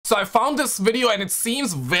So I found this video and it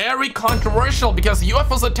seems very controversial because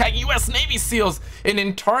UFOs attack US Navy SEALs in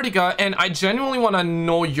Antarctica, and I genuinely want to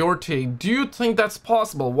know your take. Do you think that's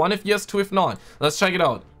possible? 1 if yes, 2 if not. Let's check it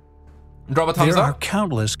out. Drop a thumbs up. There are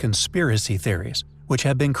countless conspiracy theories which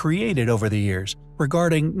have been created over the years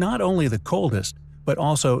regarding not only the coldest, but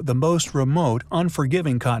also the most remote,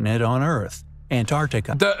 unforgiving continent on Earth,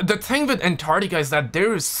 Antarctica. The thing with Antarctica is that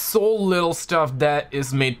there is so little stuff that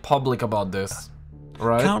is made public about this,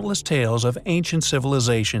 right? Countless tales of ancient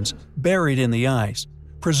civilizations buried in the ice,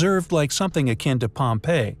 preserved like something akin to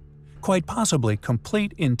Pompeii, quite possibly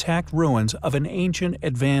complete intact ruins of an ancient,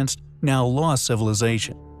 advanced, now lost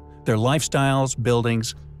civilization. Their lifestyles,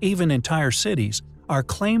 buildings, even entire cities are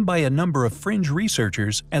claimed by a number of fringe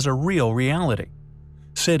researchers as a real reality.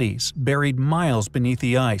 Cities buried miles beneath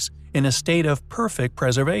the ice in a state of perfect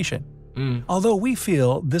preservation. Although we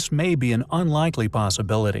feel this may be an unlikely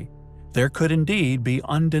possibility, there could indeed be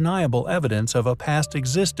undeniable evidence of a past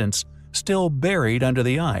existence still buried under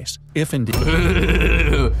the ice, if indeed.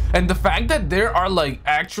 And the fact that there are like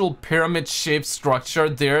actual pyramid-shaped structure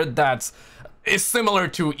there that's similar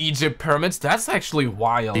to Egypt pyramids, that's actually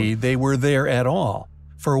wild. They were there at all,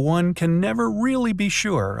 for one can never really be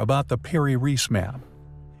sure about the Piri Reis map.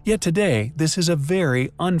 Yet today, this is a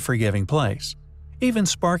very unforgiving place, even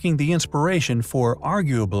sparking the inspiration for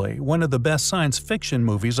arguably one of the best science fiction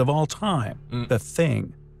movies of all time, The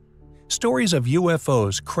Thing. Stories of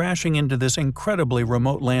UFOs crashing into this incredibly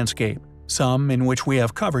remote landscape, some in which we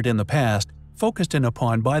have covered in the past, focused in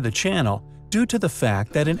upon by the channel due to the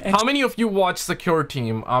fact that How many of you watch Secure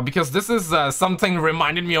Team? Because this is something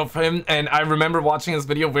reminded me of him, and I remember watching his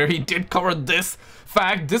video where he did cover this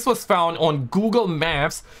fact. This was found on Google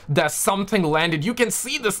Maps that something landed. You can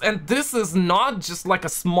see this, and this is not just like a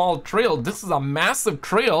small trail. This is a massive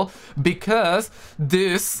trail because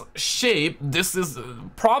this shape, this is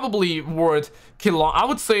probably worth I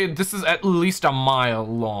would say this is at least a mile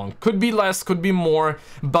long. Could be less, could be more,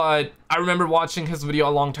 but I remember watching his video a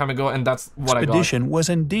long time ago, and that's what I got. Expedition was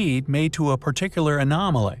indeed made to a particular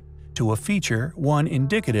anomaly, to a feature one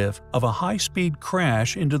indicative of a high-speed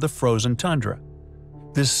crash into the frozen tundra.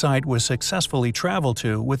 This site was successfully traveled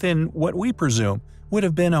to within what we presume would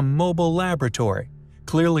have been a mobile laboratory,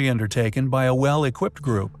 clearly undertaken by a well-equipped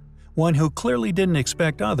group, one who clearly didn't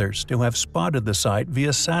expect others to have spotted the site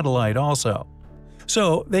via satellite also.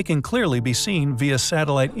 So they can clearly be seen via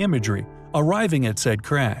satellite imagery arriving at said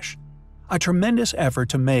crash. A tremendous effort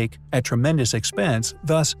to make at tremendous expense,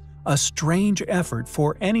 thus a strange effort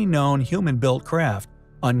for any known human-built craft,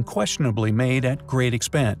 unquestionably made at great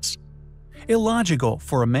expense. Illogical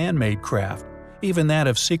for a man-made craft, even that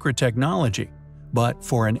of secret technology, but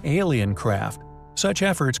for an alien craft, such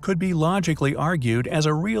efforts could be logically argued as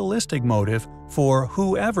a realistic motive for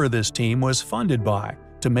whoever this team was funded by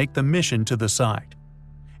to make the mission to the site.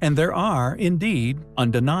 And there are, indeed,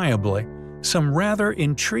 undeniably, some rather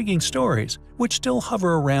intriguing stories which still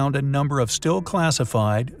hover around a number of still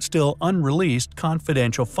classified, still unreleased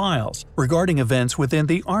confidential files regarding events within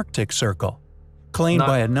the Arctic Circle, claimed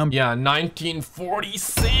by a number— Yeah,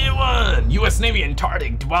 1947! US Navy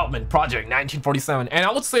Antarctic Development Project, 1947. And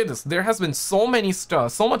I would say this, there has been so much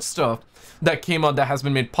stuff that came out that has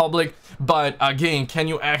been made public, but again, can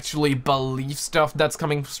you actually believe stuff that's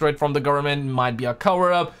coming straight from the government? Might be a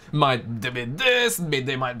cover-up, might be this,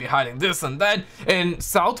 they might be hiding this and that. And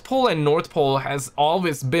South Pole and North Pole has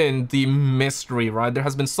always been the mystery, right? There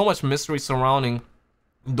has been so much mystery surrounding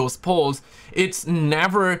those poles. It's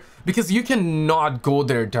never, because you cannot go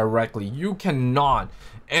there directly, you cannot,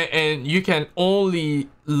 and you can only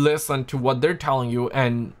listen to what they're telling you,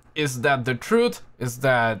 and is that the truth? Is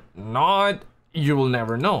that not? You will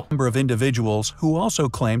never know. Number of individuals who also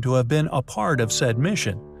claim to have been a part of said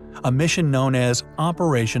mission. A mission known as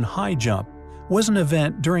Operation High Jump was an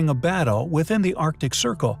event during a battle within the Arctic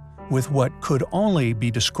Circle with what could only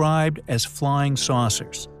be described as flying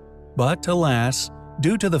saucers. But alas,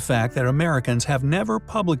 due to the fact that Americans have never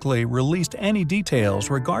publicly released any details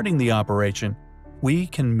regarding the operation, we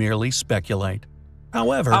can merely speculate.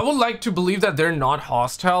 However, I would like to believe that they're not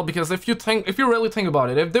hostile, because if you really think about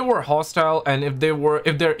it, if they were hostile and if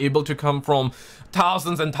they're able to come from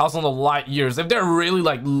thousands and thousands of light years, if they're really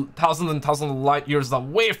like thousands and thousands of light years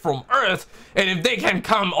away from Earth, and if they can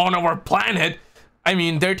come on our planet, I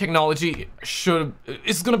mean, their technology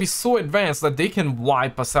is gonna be so advanced that they can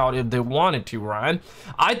wipe us out if they wanted to, right?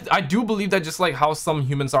 I do believe that, just like how some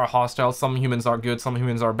humans are hostile, some humans are good, some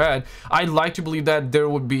humans are bad, I'd like to believe that there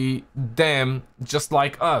would be them just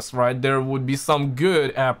like us, right? There would be some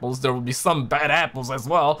good apples, there would be some bad apples as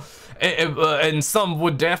well, and some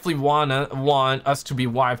would definitely want us to be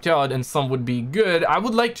wiped out, and some would be good. I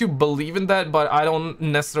would like to believe in that, but I don't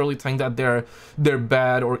necessarily think that they're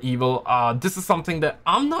bad or evil. This is something that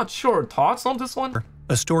I'm not sure. Thoughts on this one?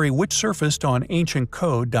 A story which surfaced on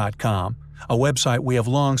ancientcode.com, a website we have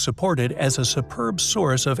long supported as a superb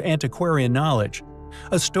source of antiquarian knowledge.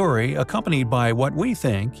 A story accompanied by what we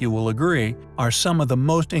think, you will agree, are some of the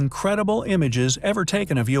most incredible images ever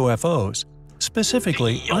taken of UFOs,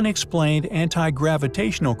 specifically unexplained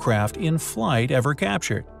anti-gravitational craft in flight ever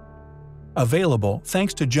captured. Available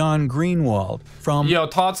thanks to John Greenwald from… Yo,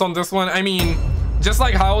 thoughts on this one? I mean, just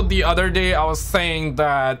like how the other day I was saying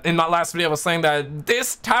that, in my last video I was saying that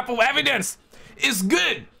this type of evidence is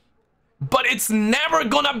good, but it's never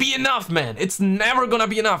gonna be enough, man. It's never gonna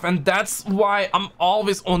be enough, and that's why I'm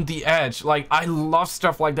always on the edge. Like, I love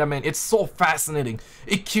stuff like that, man. It's so fascinating.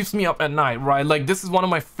 It keeps me up at night, right? Like, this is one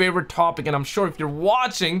of my favorite topic, and I'm sure if you're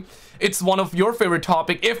watching, it's one of your favorite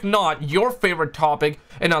topic, if not your favorite topic.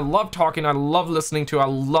 And I love talking, I love listening to, I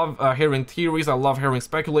love hearing theories, I love hearing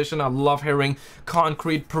speculation, I love hearing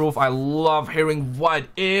concrete proof, I love hearing what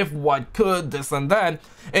if, what could, this and that.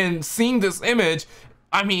 And seeing this image,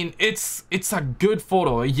 I mean, it's a good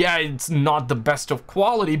photo. Yeah, it's not the best of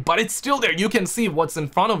quality, but it's still there. You can see what's in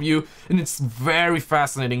front of you, and it's very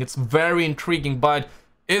fascinating. It's very intriguing, but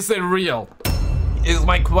is it real? Is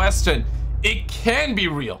my question. It can be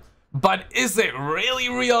real, but is it really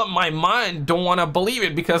real? My mind don't want to believe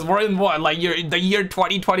it, because we're in what, like the year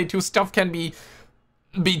 2022. Stuff can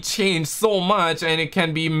be changed so much, and it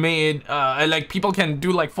can be made like people can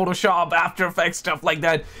do like Photoshop, After Effects, stuff like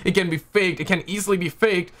that. It can be faked, it can easily be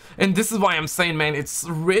faked, and this is why I'm saying, man, it's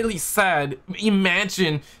really sad.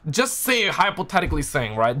 Imagine, just say, hypothetically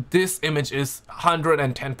saying, right, this image is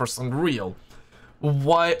 110% real.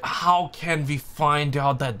 How can we find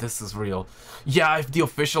out that this is real? Yeah, if the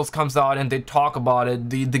officials comes out and they talk about it,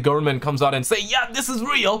 the government comes out and say, yeah, this is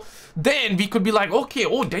real, then we could be like, okay,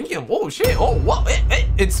 oh damn, oh shit, oh what,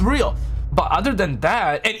 it's real. But other than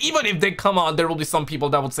that, and even if they come out, there will be some people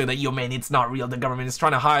that would say that, yo man, it's not real, the government is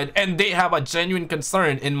trying to hide, and they have a genuine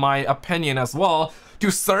concern, in my opinion as well. To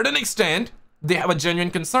a certain extent, they have a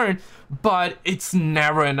genuine concern, but it's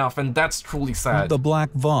never enough, and that's truly sad. The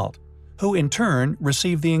Black Vault, who in turn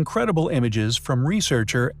received the incredible images from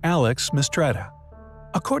researcher Alex Mistretta.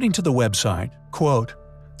 According to the website, quote,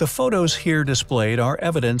 "The photos here displayed are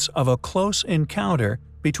evidence of a close encounter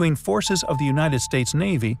between forces of the United States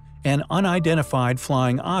Navy and unidentified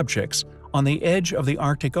flying objects on the edge of the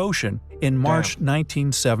Arctic Ocean in March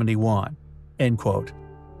 1971." End quote.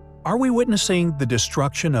 Are we witnessing the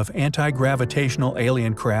destruction of anti-gravitational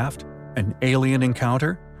alien craft, an alien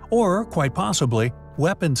encounter, or, quite possibly,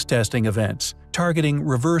 weapons testing events targeting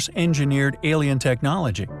reverse-engineered alien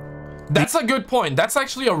technology? That's a good point. That's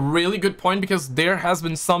actually a really good point, because there has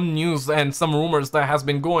been some news and some rumors that has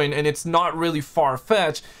been going, and it's not really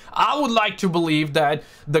far-fetched. I would like to believe that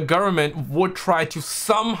the government would try to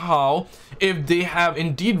somehow, if they have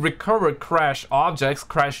indeed recovered crash objects,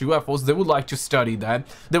 crash UFOs, they would like to study that.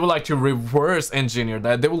 They would like to reverse engineer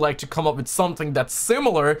that. They would like to come up with something that's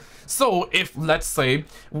similar. So if, let's say,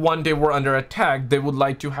 one day we're under attack, they would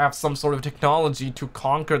like to have some sort of technology to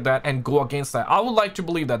conquer that and go against that. I would like to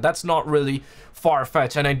believe that. That's not really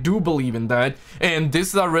far-fetched, and I do believe in that. And this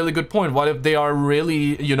is a really good point. What if they are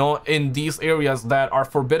really, you know, in these areas that are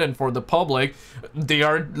forbidden for the public, they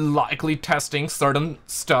are likely testing certain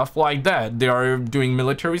stuff like that. They are doing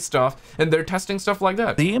military stuff, and they're testing stuff like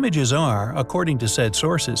that. The images are, according to said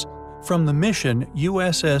sources, from the mission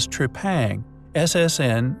USS Trepang,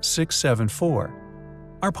 SSN 674.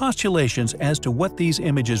 Our postulations as to what these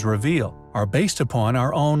images reveal are based upon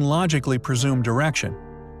our own logically presumed direction,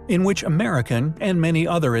 in which American and many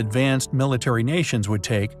other advanced military nations would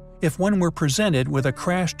take if one were presented with a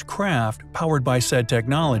crashed craft powered by said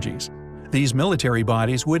technologies. These military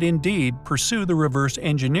bodies would indeed pursue the reverse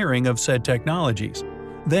engineering of said technologies,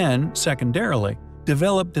 then, secondarily,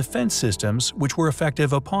 develop defense systems which were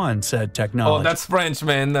effective upon said technology. Oh, that's French,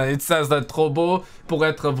 man. It says that trop beau pour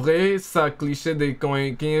être vrai, ça cliché des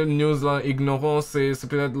convaincus, news ignorants, c'est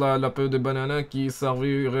peut-être la peau de banana qui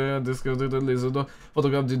servirait à discuter les autres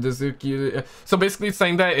photographes du désir qui... So basically it's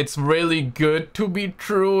saying that it's really good to be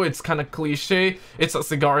true. It's kind of cliche. It's a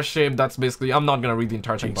cigar shape. That's basically... I'm not gonna read the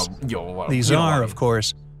entire thing, but yo, these are, of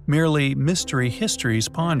course, merely mystery histories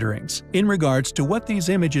ponderings in regards to what these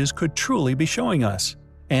images could truly be showing us.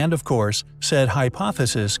 And of course, said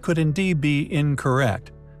hypothesis could indeed be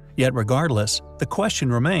incorrect. Yet regardless, the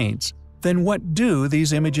question remains, then what do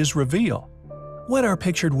these images reveal? What are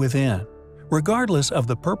pictured within? Regardless of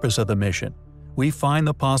the purpose of the mission, we find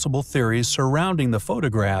the possible theories surrounding the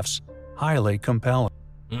photographs highly compelling.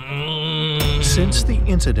 Since the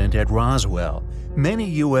incident at Roswell,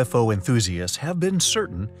 many UFO enthusiasts have been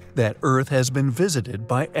certain that Earth has been visited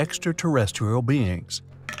by extraterrestrial beings,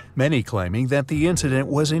 many claiming that the incident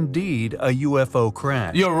was indeed a UFO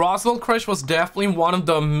crash. Your Roswell crash was definitely one of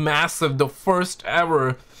the first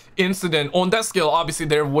ever incident on that scale. Obviously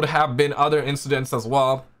there would have been other incidents as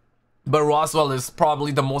well, but Roswell is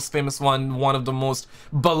probably the most famous one of the most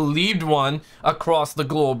believed one across the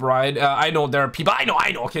globe, right? I know there are people, I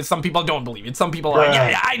know, okay, some people don't believe it, some people are like,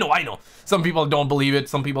 yeah, I know, some people don't believe it,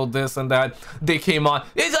 some people this and that, they came on,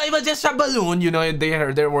 it was just a balloon, you know,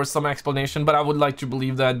 there was some explanation, but I would like to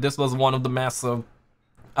believe that this was one of the massive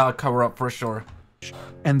cover-up for sure.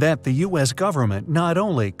 And that the US government not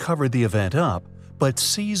only covered the event up, but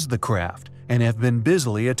seized the craft and have been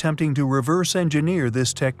busily attempting to reverse engineer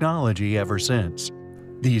this technology ever since.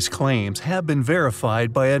 These claims have been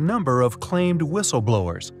verified by a number of claimed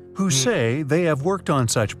whistleblowers who say they have worked on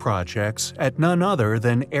such projects at none other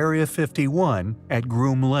than Area 51 at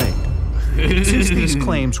Groom Lake. Since these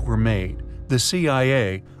claims were made, the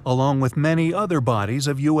CIA, along with many other bodies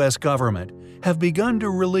of US government, have begun to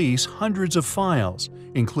release hundreds of files,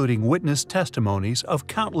 including witness testimonies of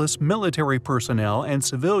countless military personnel and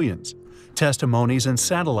civilians, testimonies and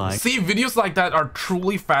satellites. See, videos like that are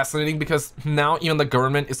truly fascinating because now even the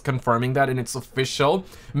government is confirming that, and it's official.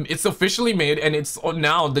 It's officially made, and it's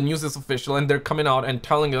now the news is official, and they're coming out and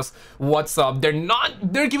telling us what's up.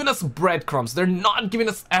 They're giving us breadcrumbs. They're not giving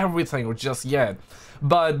us everything just yet.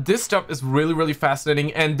 But this stuff is really, really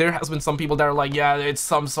fascinating, and there has been some people that are like, yeah, it's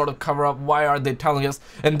some sort of cover-up, why are they telling us?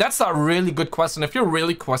 And that's a really good question. If you're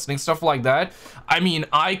really questioning stuff like that, I mean,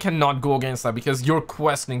 I cannot go against that because you're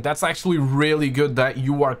questioning. That's actually really good that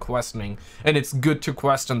you are questioning, and it's good to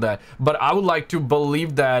question that. But I would like to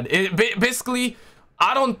believe that, basically,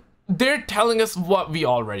 they're telling us what we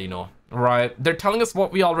already know. Right, they're telling us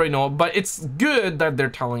what we already know, but it's good that they're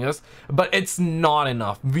telling us, but it's not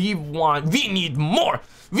enough. We need more,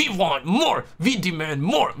 we want more, we demand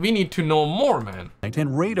more, we need to know more, man.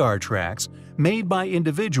 And radar tracks made by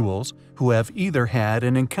individuals who have either had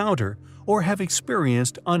an encounter or have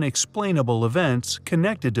experienced unexplainable events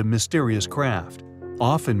connected to mysterious craft,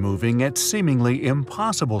 often moving at seemingly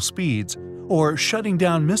impossible speeds or shutting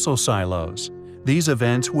down missile silos. These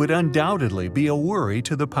events would undoubtedly be a worry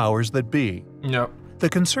to the powers that be. Yep. The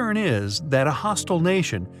concern is that a hostile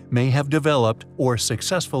nation may have developed or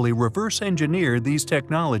successfully reverse-engineered these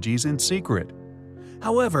technologies in secret.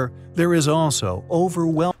 However, there is also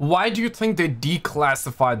overwhelming. Why do you think they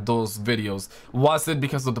declassified those videos? Was it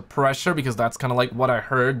because of the pressure? Because that's kind of like what I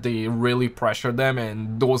heard. They really pressured them,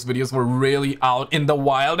 and those videos were really out in the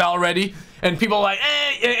wild already. And people are like,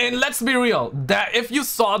 hey, and let's be real, that if you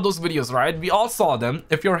saw those videos, right? We all saw them.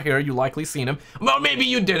 If you're here, you likely seen them. Well, maybe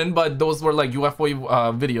you didn't, but those were like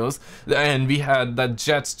UFO videos, and we had the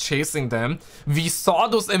jets chasing them. We saw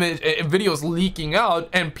those videos leaking out,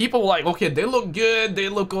 and people were like, okay, they look good, they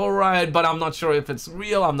look alright, but I'm not sure if it's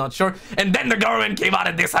real, I'm not sure. And then the government came out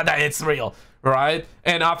and they said that it's real, right?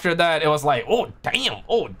 And after that, it was like, oh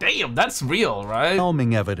damn, that's real, right?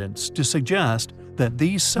 Overwhelming evidence to suggest that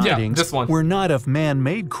these sightings were not of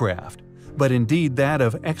man-made craft, but indeed that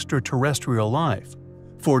of extraterrestrial life.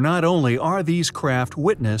 For not only are these craft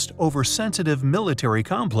witnessed over sensitive military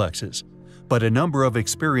complexes, but a number of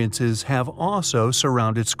experiences have also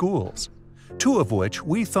surrounded schools, two of which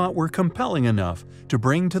we thought were compelling enough to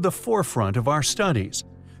bring to the forefront of our studies.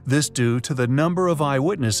 This due to the number of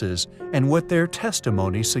eyewitnesses and what their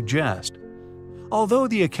testimonies suggest. Although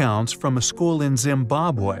the accounts from a school in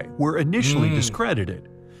Zimbabwe were initially discredited,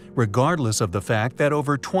 regardless of the fact that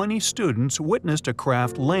over 20 students witnessed a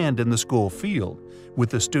craft land in the school field, with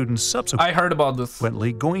the students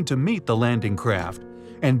subsequently going to meet the landing craft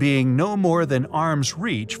and being no more than arm's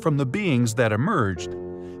reach from the beings that emerged,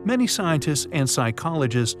 many scientists and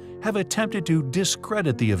psychologists have attempted to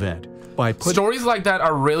discredit the event by putting... Stories like that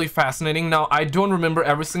are really fascinating. Now, I don't remember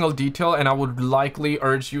every single detail, and I would likely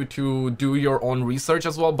urge you to do your own research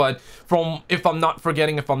as well, but if I'm not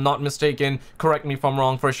forgetting, if I'm not mistaken, correct me if I'm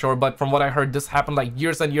wrong for sure, but from what I heard, this happened like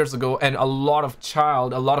years and years ago, and a lot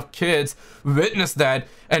of kids witnessed that,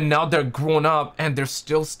 and now they're grown up and they're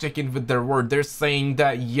still sticking with their word. They're saying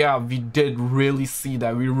that, yeah, we did really see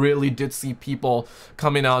that. We really did see people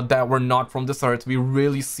coming out that were not from this earth. We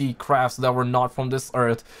really see crafts that were not from this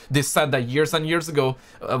earth. They said that years and years ago.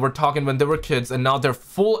 We're talking when they were kids, and now they're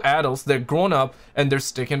full adults. They're grown up and they're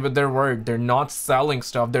sticking with their word. They're not selling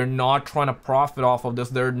stuff. They're not trying to profit off of this.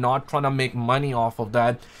 They're not trying to make money off of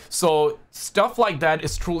that. So Stuff like that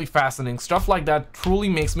is truly fascinating. Stuff like that truly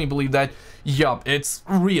makes me believe that, yup, it's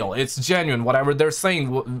real, it's genuine. Whatever they're saying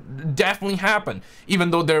will definitely happen.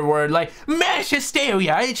 Even though there were like mass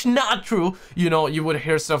hysteria, it's not true. You know, you would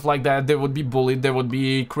hear stuff like that. They would be bullied, they would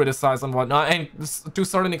be criticized and whatnot. And to a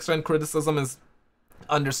certain extent, criticism is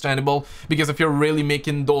understandable, because if you're really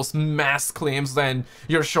making those mass claims, then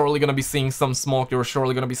you're surely gonna be seeing some smoke, you're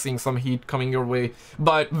surely gonna be seeing some heat coming your way.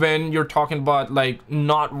 But when you're talking about like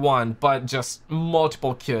not one but just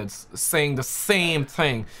multiple kids saying the same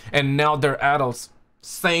thing, and now they're adults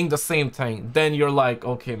saying the same thing, then you're like,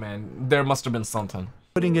 okay man, there must have been something.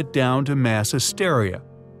 Putting it down to mass hysteria.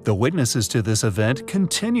 The witnesses to this event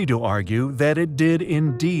continue to argue that it did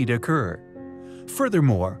indeed occur.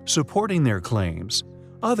 Furthermore, supporting their claims,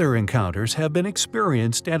 other encounters have been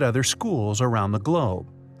experienced at other schools around the globe.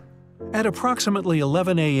 At approximately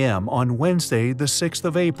 11 a.m. on Wednesday, the 6th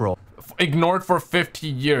of April, Ignored for 50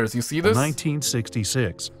 years, you see this?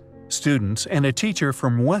 1966, students and a teacher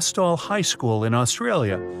from Westall High School in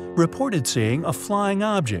Australia reported seeing a flying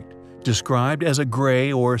object described as a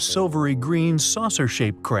gray or silvery green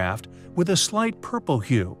saucer-shaped craft with a slight purple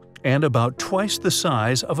hue and about twice the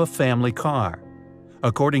size of a family car.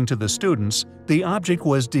 According to the students, the object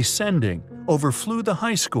was descending, overflew the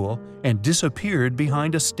high school, and disappeared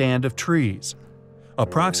behind a stand of trees.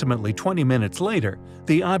 Approximately 20 minutes later,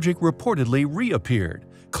 the object reportedly reappeared,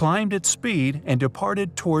 climbed its speed, and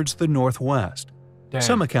departed towards the northwest. Damn.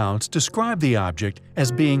 Some accounts describe the object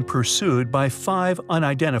as being pursued by 5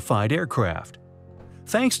 unidentified aircraft.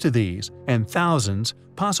 Thanks to these and thousands,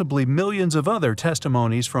 possibly millions of other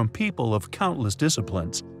testimonies from people of countless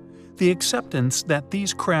disciplines, the acceptance that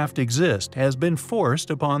these craft exist has been forced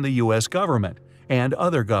upon the U.S. government and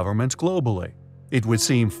other governments globally. It would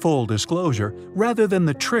seem full disclosure, rather than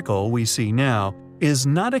the trickle we see now, is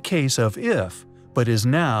not a case of if, but is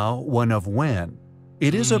now one of when.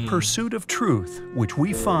 It is a pursuit of truth, which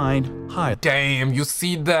we find high. Damn, you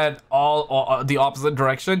see that all the opposite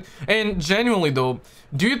direction? And genuinely though,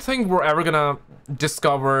 do you think we're ever gonna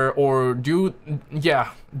discover, or do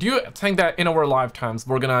you think that in our lifetimes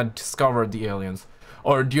we're gonna discover the aliens?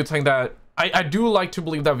 Or do you think that, I do like to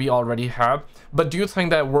believe that we already have, but do you think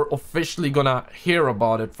that we're officially gonna hear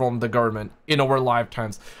about it from the government in our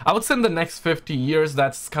lifetimes? I would say in the next 50 years,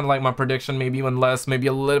 that's kind of like my prediction, maybe even less, maybe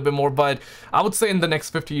a little bit more, but I would say in the next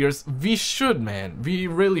 50 years, we should, man, we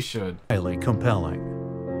really should. Highly compelling.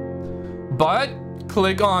 But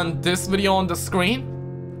click on this video on the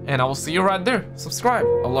screen, and I will see you right there. Subscribe.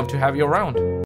 I'd love to have you around.